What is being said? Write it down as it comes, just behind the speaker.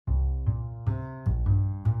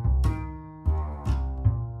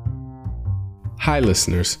Hi,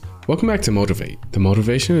 listeners. Welcome back to Motivate, the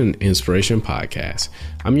Motivation and Inspiration Podcast.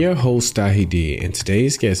 I'm your host, Dahi D, and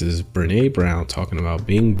today's guest is Brene Brown talking about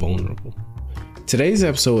being vulnerable. Today's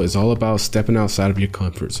episode is all about stepping outside of your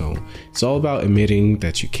comfort zone. It's all about admitting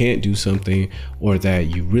that you can't do something, or that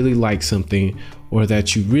you really like something, or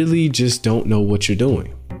that you really just don't know what you're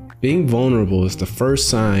doing. Being vulnerable is the first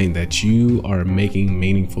sign that you are making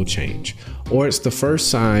meaningful change, or it's the first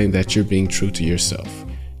sign that you're being true to yourself.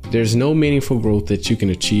 There's no meaningful growth that you can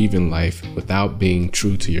achieve in life without being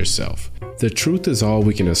true to yourself. The truth is all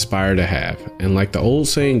we can aspire to have, and like the old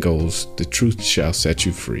saying goes, the truth shall set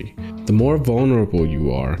you free. The more vulnerable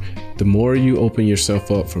you are, the more you open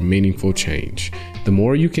yourself up for meaningful change. The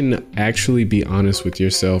more you can actually be honest with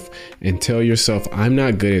yourself and tell yourself, I'm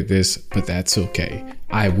not good at this, but that's okay.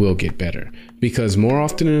 I will get better. Because more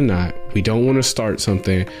often than not, we don't want to start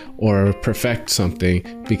something or perfect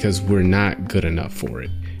something because we're not good enough for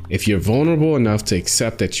it. If you're vulnerable enough to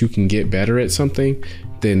accept that you can get better at something,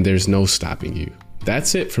 then there's no stopping you.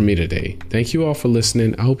 That's it for me today. Thank you all for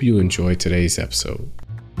listening. I hope you enjoyed today's episode.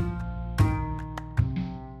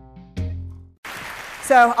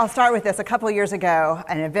 So I'll start with this. A couple of years ago,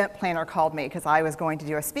 an event planner called me because I was going to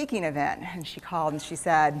do a speaking event. And she called and she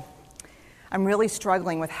said, I'm really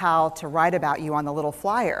struggling with how to write about you on the little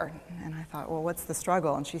flyer. And I thought, well, what's the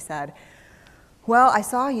struggle? And she said, well, I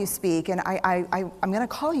saw you speak, and I'm going to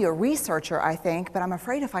call you a researcher, I think, but I'm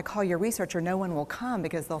afraid if I call you a researcher, no one will come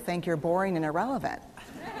because they'll think you're boring and irrelevant.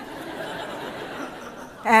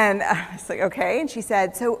 And I was like, okay. And she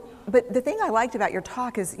said, but the thing I liked about your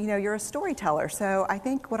talk is, you're a storyteller, so I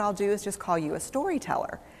think what I'll do is just call you a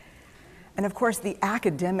storyteller. And of course, the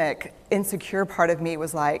academic, insecure part of me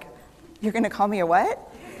was like, you're going to call me a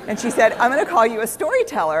what? And she said, I'm going to call you a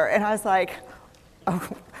storyteller. And I was like, oh,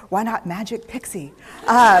 why not Magic Pixie?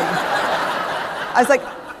 I was like,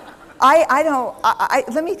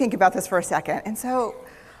 let me think about this for a second. And so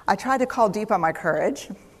I tried to call deep on my courage.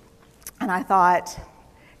 And I thought,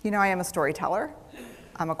 I am a storyteller.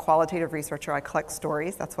 I'm a qualitative researcher. I collect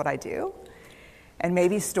stories. That's what I do. And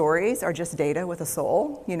maybe stories are just data with a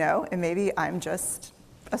soul, and maybe I'm just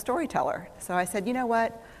a storyteller. So I said, you know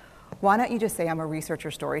what? Why don't you just say I'm a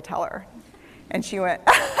researcher storyteller? And she went,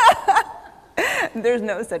 there's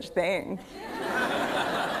no such thing.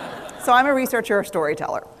 So I'm a researcher or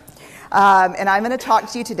storyteller. And I'm going to talk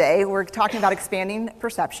to you today. We're talking about expanding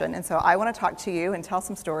perception. And so I want to talk to you and tell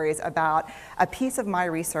some stories about a piece of my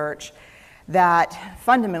research that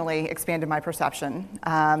fundamentally expanded my perception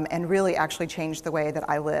and really actually changed the way that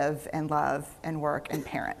I live and love and work and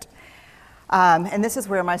parent. And this is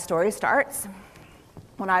where my story starts.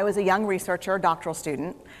 When I was a young researcher, doctoral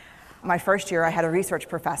student, my first year I had a research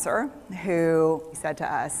professor who said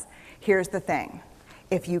to us, here's the thing,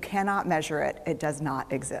 if you cannot measure it, it does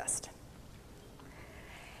not exist.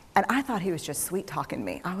 And I thought he was just sweet talking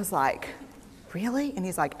me. I was like, really? And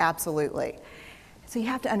he's like, absolutely. So you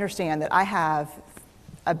have to understand that I have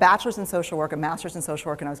a bachelor's in social work, a master's in social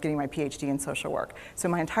work, and I was getting my PhD in social work. So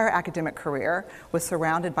my entire academic career was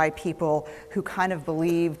surrounded by people who kind of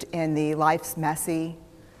believed in the life's messy,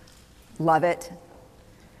 love it,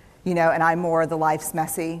 and I'm more the life's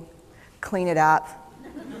messy, clean it up,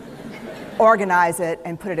 organize it,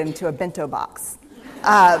 and put it into a bento box.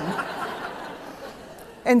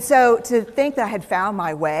 And so to think that I had found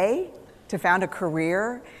my way, to found a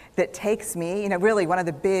career that takes me, really one of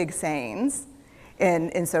the big sayings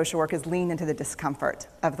in social work is lean into the discomfort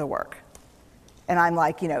of the work. And I'm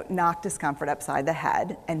like, knock discomfort upside the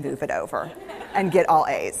head and move it over and get all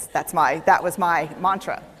A's. That was my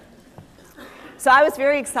mantra. So I was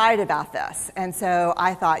very excited about this. And so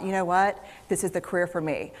I thought, you know what? This is the career for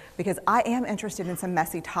me because I am interested in some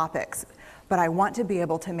messy topics, but I want to be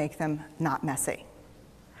able to make them not messy.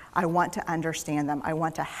 I want to understand them. I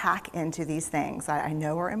want to hack into these things that I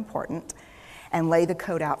know are important and lay the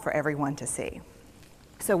code out for everyone to see.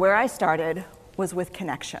 So where I started was with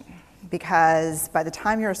connection, because by the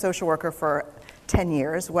time you're a social worker for 10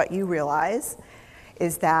 years, what you realize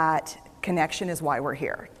is that connection is why we're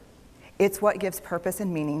here. It's what gives purpose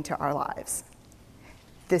and meaning to our lives.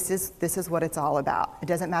 This is what it's all about. It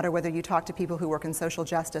doesn't matter whether you talk to people who work in social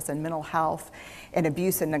justice and mental health and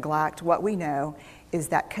abuse and neglect. What we know is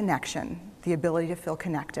that connection, the ability to feel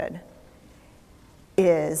connected,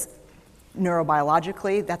 is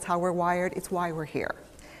neurobiologically, that's how we're wired. It's why we're here.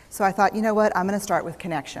 So I thought, you know what? I'm going to start with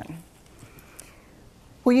connection.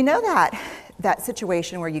 Well, you know that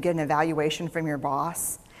situation where you get an evaluation from your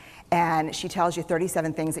boss and she tells you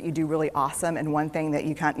 37 things that you do really awesome and one thing that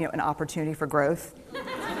you can't, an opportunity for growth.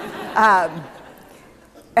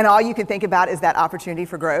 And all you can think about is that opportunity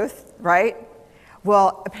for growth, right?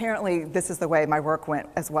 Well, apparently this is the way my work went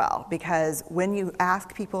as well, because when you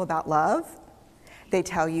ask people about love, they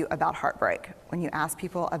tell you about heartbreak. When you ask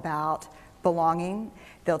people about belonging,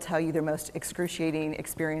 they'll tell you their most excruciating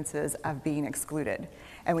experiences of being excluded.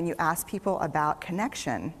 And when you ask people about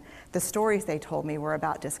connection, the stories they told me were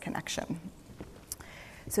about disconnection.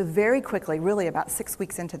 So very quickly, really about 6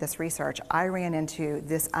 weeks into this research, I ran into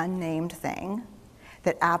this unnamed thing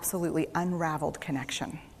that absolutely unraveled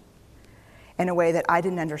connection in a way that I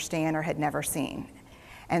didn't understand or had never seen.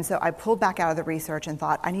 And so I pulled back out of the research and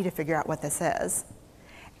thought, I need to figure out what this is.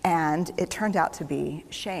 And it turned out to be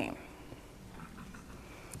shame.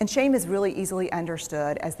 And shame is really easily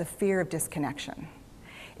understood as the fear of disconnection.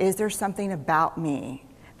 Is there something about me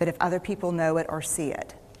that if other people know it or see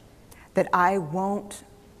it, that I won't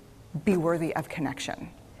be worthy of connection?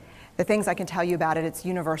 The things I can tell you about it, it's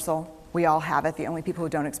universal. We all have it. The only people who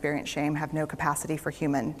don't experience shame have no capacity for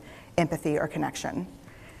human empathy or connection.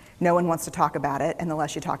 No one wants to talk about it, and the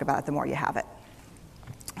less you talk about it, the more you have it.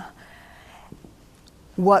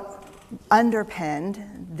 What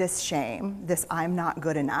underpinned this shame, this I'm not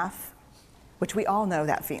good enough, which we all know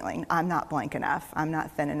that feeling, I'm not blank enough, I'm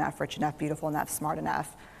not thin enough, rich enough, beautiful enough, smart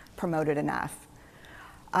enough, promoted enough.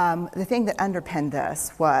 The thing that underpinned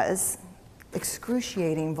this was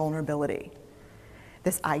excruciating vulnerability.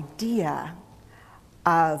 This idea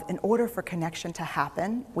of, in order for connection to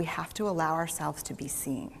happen, we have to allow ourselves to be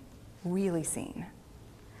seen, really seen.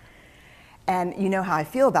 And you know how I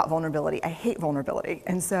feel about vulnerability. I hate vulnerability.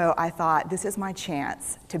 And so I thought, this is my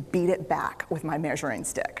chance to beat it back with my measuring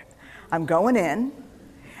stick. I'm going in,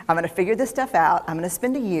 I'm gonna figure this stuff out, I'm gonna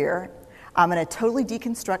spend a year, I'm gonna totally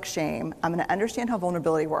deconstruct shame, I'm gonna understand how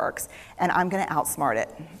vulnerability works, and I'm gonna outsmart it.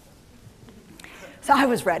 So I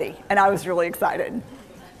was ready, and I was really excited.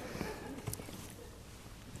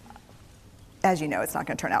 As you know, it's not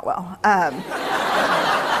gonna turn out well.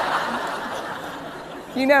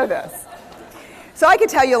 You know this. So I could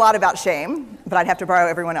tell you a lot about shame, but I'd have to borrow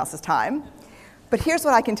everyone else's time. But here's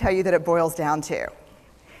what I can tell you that it boils down to.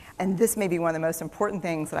 And this may be one of the most important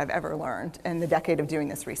things that I've ever learned in the decade of doing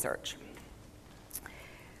this research.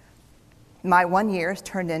 My 1 year has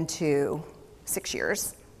turned into 6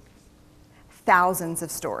 years, thousands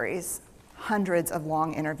of stories, hundreds of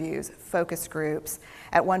long interviews, focus groups.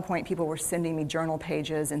 At one point, people were sending me journal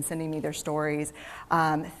pages and sending me their stories,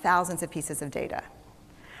 thousands of pieces of data.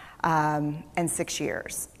 And 6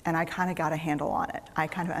 years. And I kind of got a handle on it. I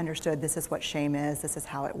kind of understood this is what shame is, this is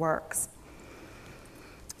how it works.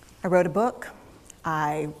 I wrote a book,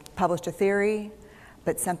 I published a theory,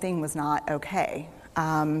 but something was not okay.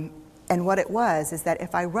 And what it was is that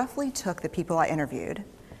if I roughly took the people I interviewed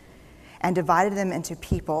and divided them into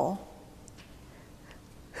people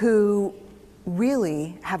who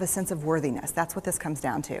really have a sense of worthiness, that's what this comes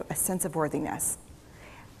down to, a sense of worthiness.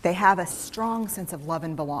 They have a strong sense of love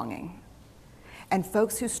and belonging. And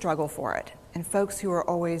folks who struggle for it, and folks who are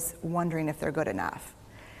always wondering if they're good enough.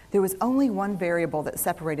 There was only one variable that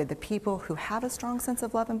separated the people who have a strong sense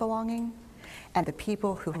of love and belonging and the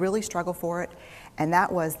people who really struggle for it, and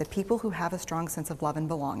that was the people who have a strong sense of love and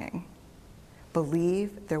belonging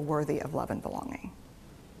believe they're worthy of love and belonging.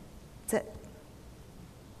 That's it.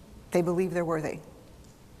 They believe they're worthy.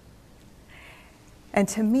 And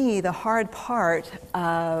to me, the hard part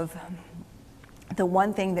of the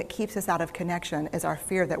one thing that keeps us out of connection is our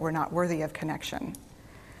fear that we're not worthy of connection,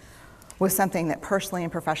 was something that personally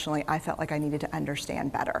and professionally I felt like I needed to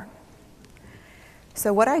understand better.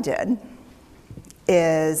 So what I did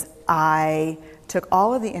is I took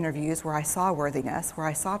all of the interviews where I saw worthiness, where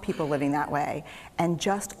I saw people living that way, and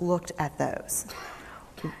just looked at those.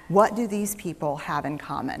 What do these people have in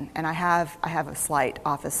common? And I have a slight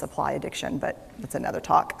office supply addiction, but that's another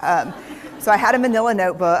talk. So I had a manila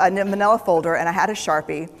notebook, a manila folder, and I had a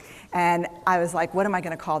Sharpie, and I was like, what am I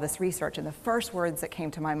going to call this research? And the first words that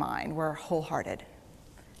came to my mind were wholehearted.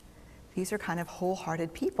 These are kind of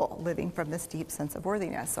wholehearted people living from this deep sense of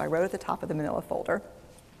worthiness. So I wrote at the top of the manila folder,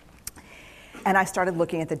 and I started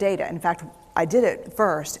looking at the data. In fact, I did it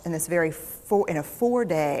first in this in a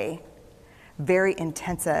 4-day, very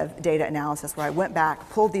intensive data analysis where I went back,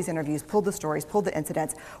 pulled these interviews, pulled the stories, pulled the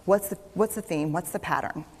incidents. What's the theme? What's the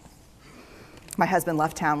pattern? My husband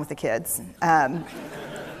left town with the kids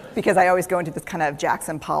because I always go into this kind of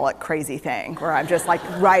Jackson Pollock crazy thing where I'm just like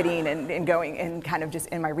writing and going and kind of just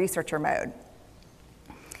in my researcher mode.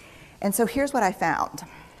 And so here's what I found.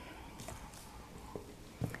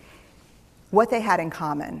 What they had in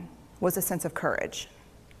common was a sense of courage.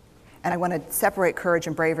 And I want to separate courage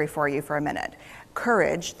and bravery for you for a minute.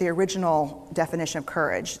 Courage, the original definition of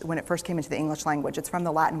courage, when it first came into the English language, it's from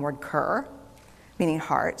the Latin word cur, meaning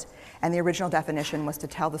heart, and the original definition was to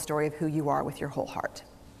tell the story of who you are with your whole heart.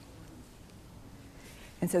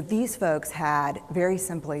 And so these folks had, very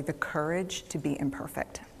simply, the courage to be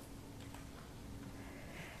imperfect.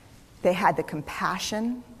 They had the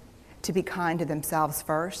compassion to be kind to themselves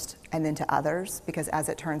first and then to others, because as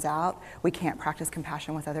it turns out, we can't practice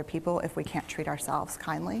compassion with other people if we can't treat ourselves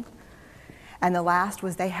kindly. And the last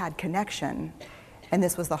was they had connection, and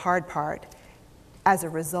this was the hard part, as a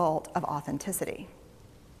result of authenticity.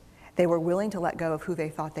 They were willing to let go of who they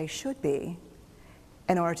thought they should be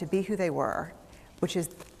in order to be who they were, which is,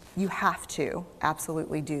 you have to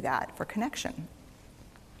absolutely do that for connection.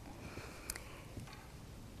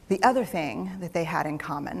 The other thing that they had in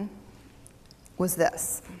common was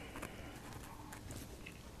this.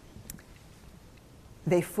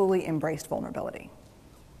 They fully embraced vulnerability.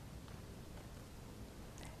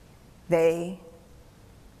 They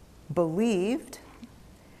believed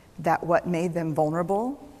that what made them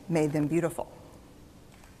vulnerable made them beautiful.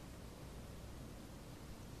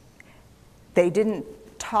 They didn't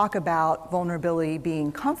talk about vulnerability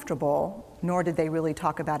being comfortable, nor did they really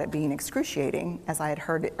talk about it being excruciating, as I had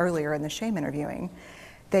heard earlier in the shame interviewing.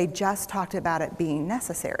 They just talked about it being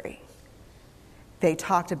necessary. They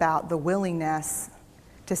talked about the willingness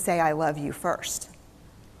to say, I love you first.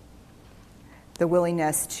 The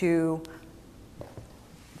willingness to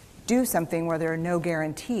do something where there are no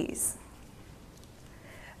guarantees.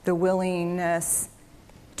 The willingness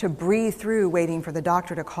to breathe through waiting for the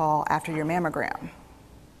doctor to call after your mammogram.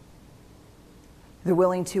 The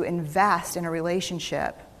willing to invest in a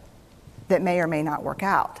relationship that may or may not work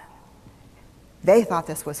out. They thought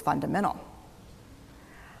this was fundamental.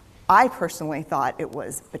 I personally thought it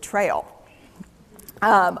was betrayal.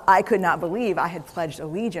 I could not believe I had pledged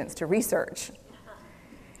allegiance to research,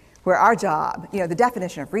 where our job, the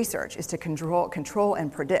definition of research is to control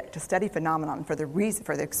and predict, to study phenomenon for the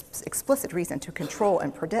explicit reason to control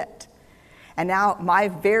and predict. And now my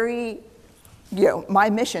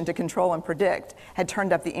mission to control and predict had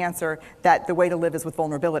turned up the answer that the way to live is with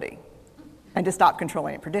vulnerability and to stop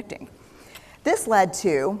controlling and predicting. This led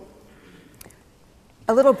to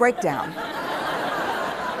a little breakdown,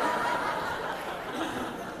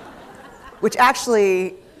 which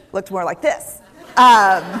actually looked more like this.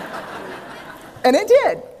 And it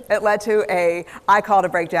did. It led to I call it a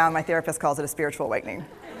breakdown, my therapist calls it a spiritual awakening.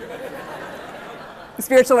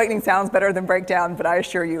 Spiritual awakening sounds better than breakdown, but I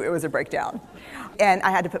assure you it was a breakdown. And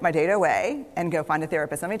I had to put my data away and go find a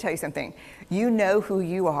therapist. Let me tell you something. You know who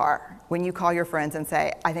you are when you call your friends and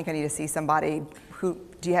say, I think I need to see somebody. Do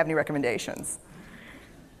you have any recommendations?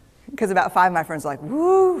 Because about 5 of my friends are like,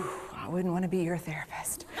 woo, I wouldn't want to be your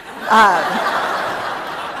therapist. And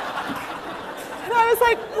I was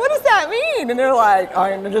like, what does that mean? And they're like, oh,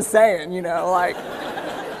 I'm just saying,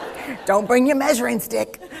 don't bring your measuring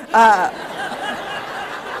stick. It's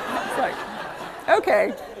like,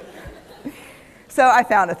 okay. So I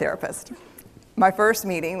found a therapist. My first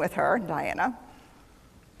meeting with her, Diana,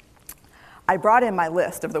 I brought in my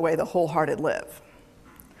list of the way the wholehearted live.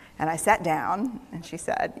 And I sat down, and she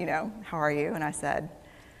said, how are you? And I said,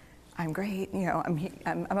 I'm great,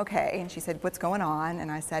 I'm okay. And she said, what's going on?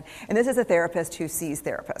 And I said, and this is a therapist who sees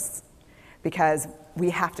therapists, because we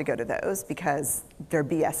have to go to those because their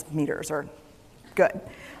BS meters are good.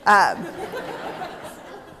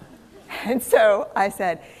 And so I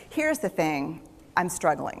said, here's the thing, I'm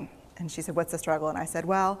struggling. And she said, what's the struggle? And I said,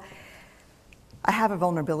 well, I have a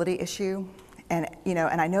vulnerability issue, and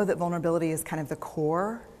I know that vulnerability is kind of the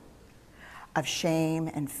core of shame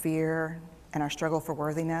and fear and our struggle for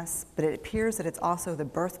worthiness, but it appears that it's also the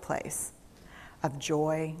birthplace of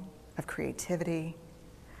joy, of creativity,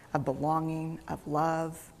 of belonging, of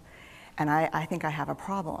love, and I think I have a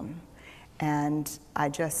problem, and I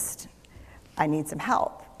need some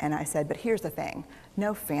help. And I said, but here's the thing,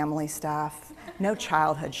 no family stuff, no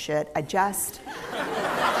childhood shit, I just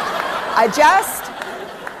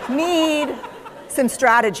need some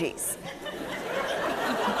strategies.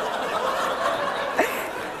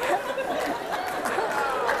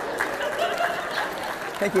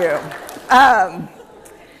 Thank you.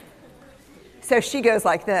 So she goes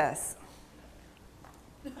like this.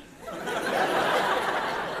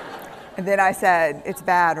 And then I said, it's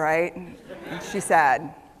bad, right? And she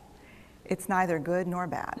said, it's neither good nor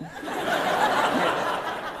bad.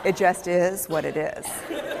 It just is what it is.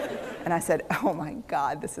 And I said, oh my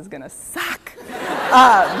God, this is gonna suck.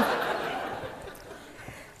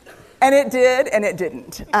 And it did, and it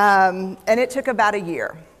didn't. And it took about a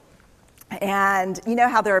year. And you know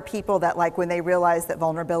how there are people that, when they realize that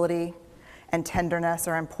vulnerability and tenderness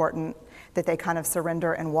are important, that they kind of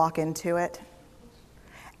surrender and walk into it?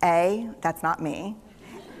 A, that's not me.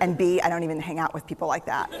 And B, I don't even hang out with people like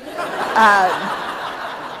that.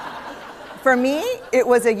 For me, it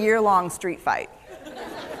was a year-long street fight.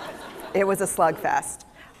 It was a slugfest.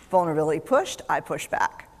 Vulnerability pushed, I pushed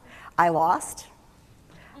back. I lost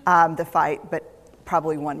the fight, but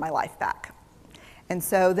probably won my life back. And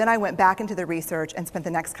so then I went back into the research and spent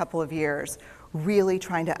the next couple of years really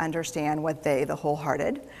trying to understand what they, the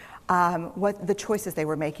wholehearted, what the choices they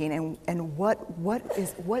were making, and what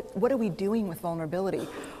are we doing with vulnerability?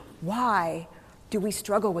 Why do we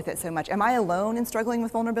struggle with it so much? Am I alone in struggling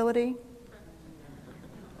with vulnerability?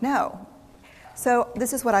 No. So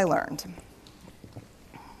this is what I learned.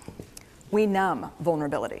 We numb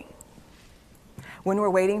vulnerability. When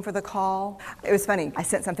we're waiting for the call, it was funny, I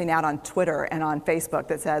sent something out on Twitter and on Facebook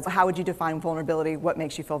that says, how would you define vulnerability? What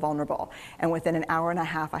makes you feel vulnerable? And within an hour and a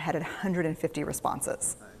half, I had 150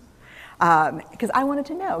 responses. Because I wanted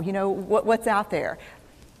to know, what's out there.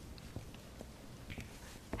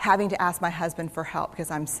 Having to ask my husband for help because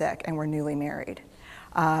I'm sick and we're newly married.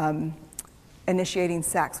 Initiating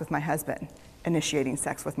sex with my husband. Initiating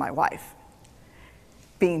sex with my wife.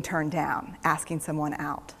 Being turned down. Asking someone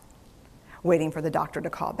out. Waiting for the doctor to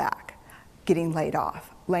call back. Getting laid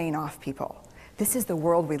off. Laying off people. This is the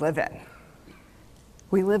world we live in.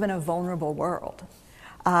 We live in a vulnerable world.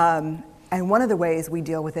 And one of the ways we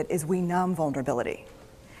deal with it is we numb vulnerability.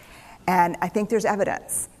 And I think there's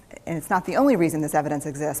evidence. And it's not the only reason this evidence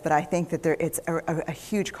exists, but I think that it's a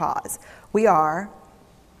huge cause. We are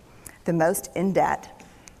the most in debt,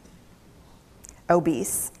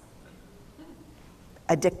 obese,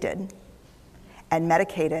 addicted, and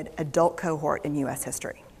medicated adult cohort in U.S.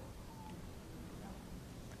 history.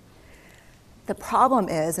 The problem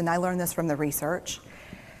is, and I learned this from the research,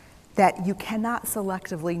 that you cannot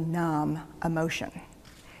selectively numb emotion.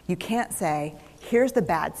 You can't say, here's the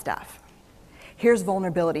bad stuff. Here's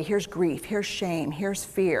vulnerability, here's grief, here's shame, here's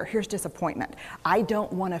fear, here's disappointment. I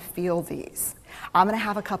don't want to feel these. I'm going to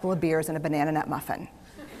have a couple of beers and a banana nut muffin.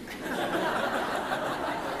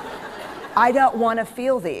 I don't want to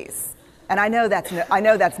feel these. And I know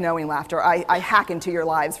that's knowing laughter. I hack into your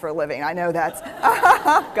lives for a living. I know that's,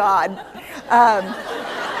 God.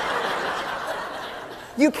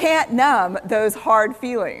 You can't numb those hard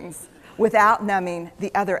feelings without numbing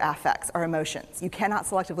the other affects or emotions. You cannot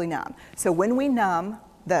selectively numb. So when we numb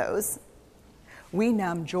those, we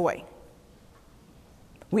numb joy.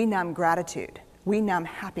 We numb gratitude. We numb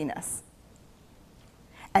happiness.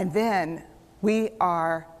 And then we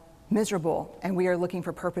are miserable and we are looking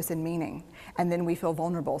for purpose and meaning. And then we feel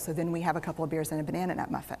vulnerable. So then we have a couple of beers and a banana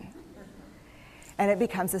nut muffin. And it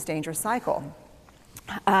becomes this dangerous cycle.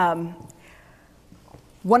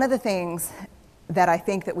 One of the things that I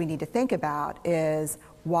think that we need to think about is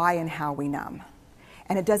why and how we numb.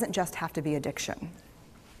 And it doesn't just have to be addiction.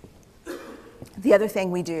 The other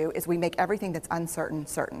thing we do is we make everything that's uncertain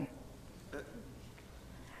certain.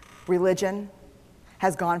 Religion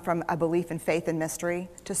has gone from a belief in faith and mystery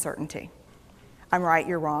to certainty. I'm right,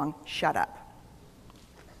 you're wrong, shut up.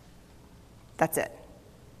 That's it.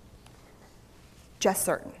 Just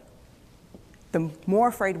certain. The more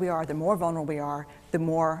afraid we are, the more vulnerable we are, the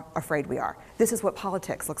more afraid we are. This is what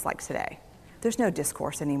politics looks like today. There's no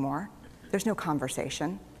discourse anymore. There's no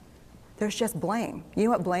conversation. There's just blame. You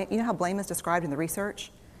know how blame is described in the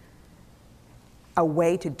research? A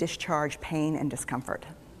way to discharge pain and discomfort.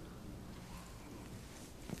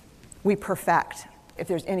 We perfect. If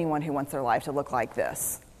there's anyone who wants their life to look like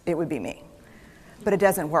this, it would be me. But it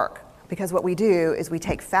doesn't work, because what we do is we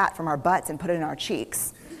take fat from our butts and put it in our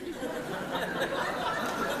cheeks.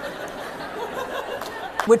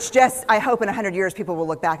 Which just, I hope in 100 years people will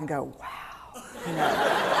look back and go, wow.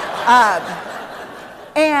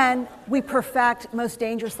 And we perfect, most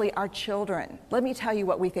dangerously, our children. Let me tell you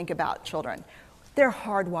what we think about children. They're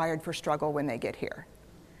hardwired for struggle when they get here.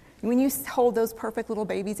 When you hold those perfect little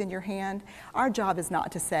babies in your hand, our job is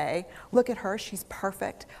not to say, look at her, she's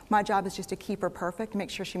perfect. My job is just to keep her perfect,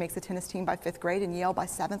 make sure she makes the tennis team by 5th grade and Yale by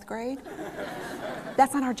 7th grade.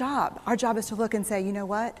 That's not our job. Our job is to look and say, you know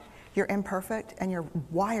what? You're imperfect and you're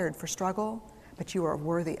wired for struggle, but you are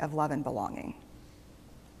worthy of love and belonging.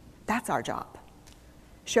 That's our job.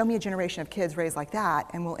 Show me a generation of kids raised like that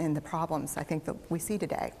and we'll end the problems I think that we see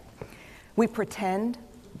today. We pretend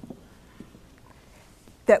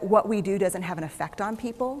that what we do doesn't have an effect on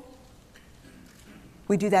people.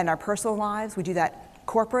 We do that in our personal lives. We do that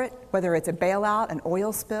corporate, whether it's a bailout, an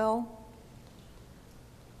oil spill,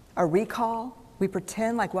 a recall. We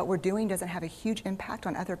pretend like what we're doing doesn't have a huge impact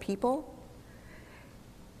on other people.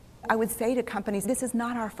 I would say to companies, this is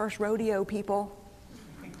not our first rodeo, people.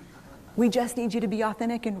 We just need you to be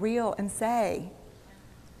authentic and real and say,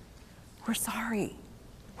 We're sorry.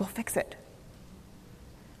 We'll fix it.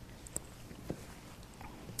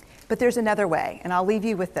 But there's another way, and I'll leave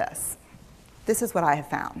you with this. This is what I have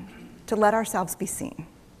found. To let ourselves be seen.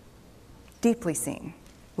 Deeply seen.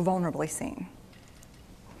 Vulnerably seen.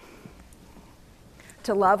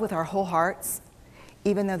 To love with our whole hearts,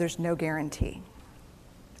 even though there's no guarantee.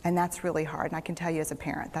 And that's really hard, and I can tell you as a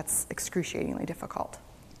parent, that's excruciatingly difficult.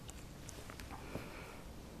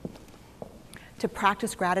 To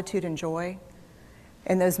practice gratitude and joy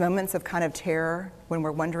in those moments of kind of terror when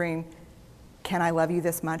we're wondering, can I love you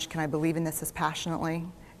this much? Can I believe in this as passionately?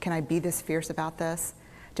 Can I be this fierce about this?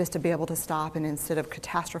 Just to be able to stop and instead of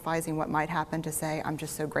catastrophizing what might happen, to say, I'm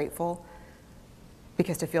just so grateful.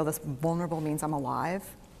 Because to feel this vulnerable means I'm alive.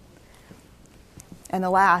 And the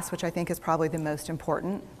last, which I think is probably the most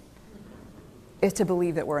important, is to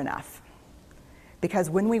believe that we're enough. Because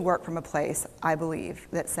when we work from a place, I believe,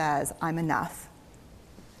 that says, I'm enough,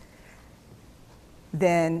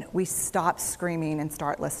 then we stop screaming and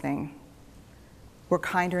start listening. We're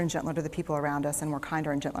kinder and gentler to the people around us, and we're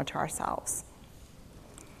kinder and gentler to ourselves.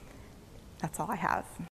 That's all I have.